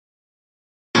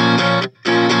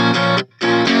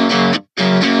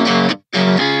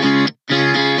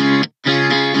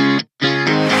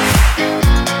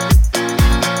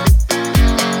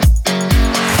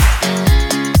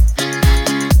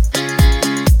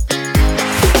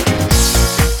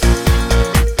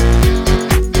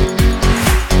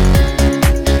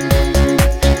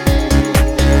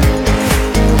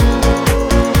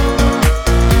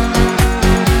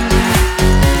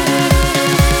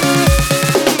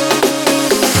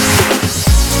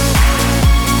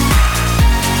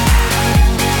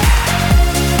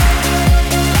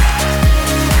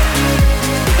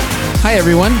Hi,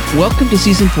 everyone. Welcome to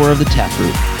Season 4 of The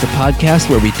Taproot, the podcast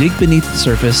where we dig beneath the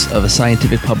surface of a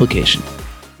scientific publication.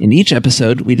 In each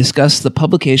episode, we discuss the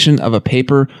publication of a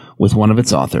paper with one of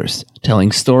its authors,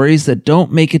 telling stories that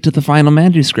don't make it to the final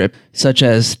manuscript, such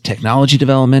as technology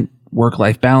development,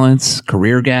 work-life balance,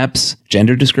 career gaps,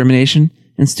 gender discrimination,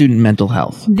 and student mental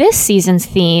health. This season's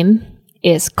theme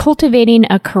is cultivating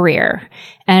a career,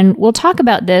 and we'll talk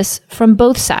about this from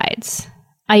both sides.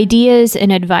 Ideas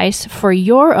and advice for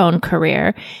your own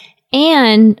career,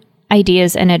 and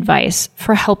ideas and advice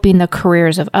for helping the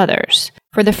careers of others.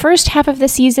 For the first half of the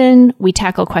season, we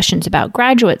tackle questions about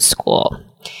graduate school.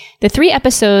 The 3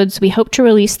 episodes we hope to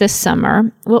release this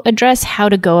summer will address how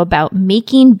to go about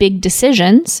making big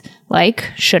decisions,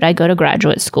 like, should I go to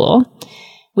graduate school?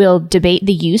 We'll debate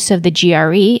the use of the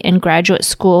GRE in graduate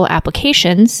school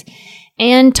applications,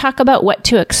 and talk about what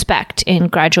to expect in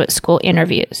graduate school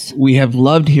interviews. We have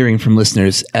loved hearing from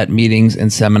listeners at meetings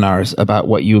and seminars about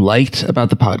what you liked about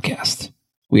the podcast.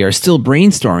 We are still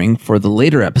brainstorming for the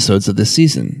later episodes of this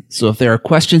season, so if there are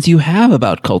questions you have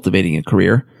about cultivating a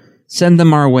career, send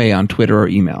them our way on Twitter or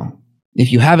email.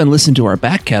 If you haven't listened to our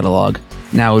back catalog,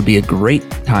 now would be a great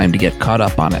time to get caught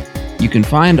up on it. You can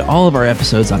find all of our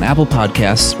episodes on Apple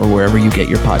Podcasts or wherever you get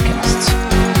your podcasts.